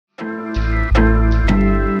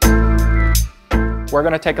we're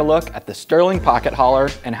going to take a look at the Sterling pocket hauler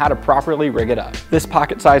and how to properly rig it up. This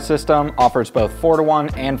pocket size system offers both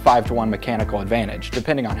 4-to-1 and 5-to-1 mechanical advantage,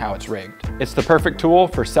 depending on how it's rigged. It's the perfect tool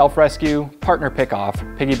for self-rescue, partner pick-off,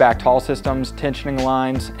 piggybacked haul systems, tensioning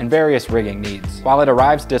lines, and various rigging needs. While it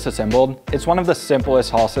arrives disassembled, it's one of the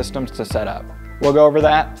simplest haul systems to set up. We'll go over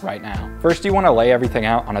that right now. First, you want to lay everything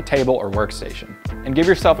out on a table or workstation and give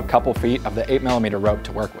yourself a couple feet of the 8mm rope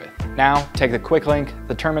to work with. Now, take the quick link,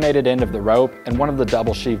 the terminated end of the rope, and one of the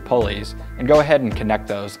double sheave pulleys, and go ahead and connect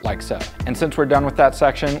those like so. And since we're done with that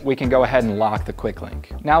section, we can go ahead and lock the quick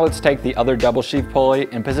link. Now let's take the other double sheave pulley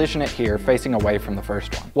and position it here facing away from the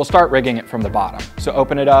first one. We'll start rigging it from the bottom. So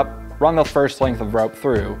open it up, run the first length of rope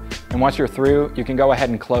through, and once you're through, you can go ahead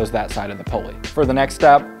and close that side of the pulley. For the next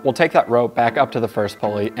step, we'll take that rope back up to the first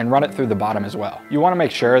pulley and run it through the bottom as well. You want to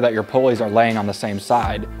make sure that your pulleys are laying on the same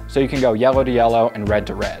side, so you can go yellow to yellow and red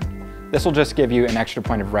to red. This will just give you an extra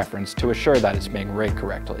point of reference to assure that it's being rigged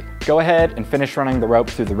correctly. Go ahead and finish running the rope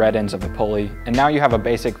through the red ends of the pulley, and now you have a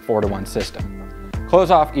basic 4-to-1 system.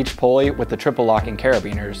 Close off each pulley with the triple locking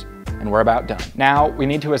carabiners, and we're about done. Now we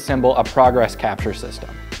need to assemble a progress capture system.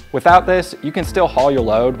 Without this, you can still haul your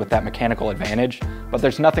load with that mechanical advantage, but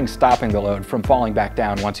there's nothing stopping the load from falling back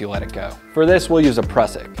down once you let it go. For this, we'll use a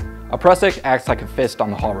prusik. A prusik acts like a fist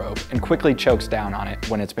on the haul rope and quickly chokes down on it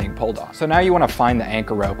when it's being pulled on. So now you want to find the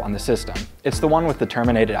anchor rope on the system. It's the one with the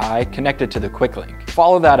terminated eye connected to the quick link.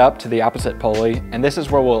 Follow that up to the opposite pulley, and this is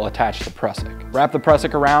where we'll attach the prusik. Wrap the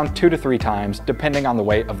prusik around 2 to 3 times depending on the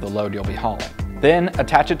weight of the load you'll be hauling. Then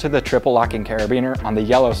attach it to the triple locking carabiner on the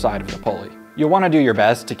yellow side of the pulley. You'll want to do your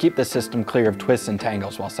best to keep the system clear of twists and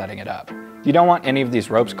tangles while setting it up. You don't want any of these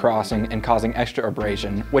ropes crossing and causing extra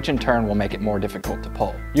abrasion, which in turn will make it more difficult to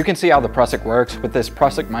pull. You can see how the prusik works with this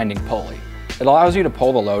prusik minding pulley. It allows you to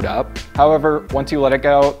pull the load up. However, once you let it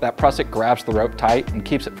go, that prusik grabs the rope tight and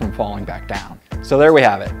keeps it from falling back down. So there we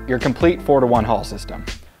have it, your complete 4-to-1 haul system.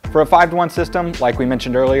 For a 5-to-1 system, like we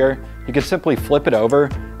mentioned earlier, you can simply flip it over,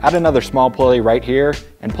 add another small pulley right here,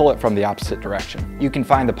 and pull it from the opposite direction. You can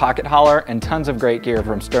find the pocket hauler and tons of great gear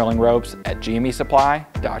from Sterling Ropes at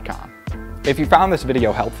gmesupply.com. If you found this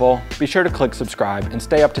video helpful, be sure to click subscribe and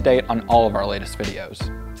stay up to date on all of our latest videos.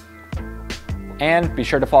 And be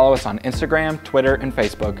sure to follow us on Instagram, Twitter, and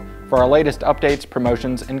Facebook for our latest updates,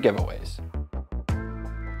 promotions, and giveaways.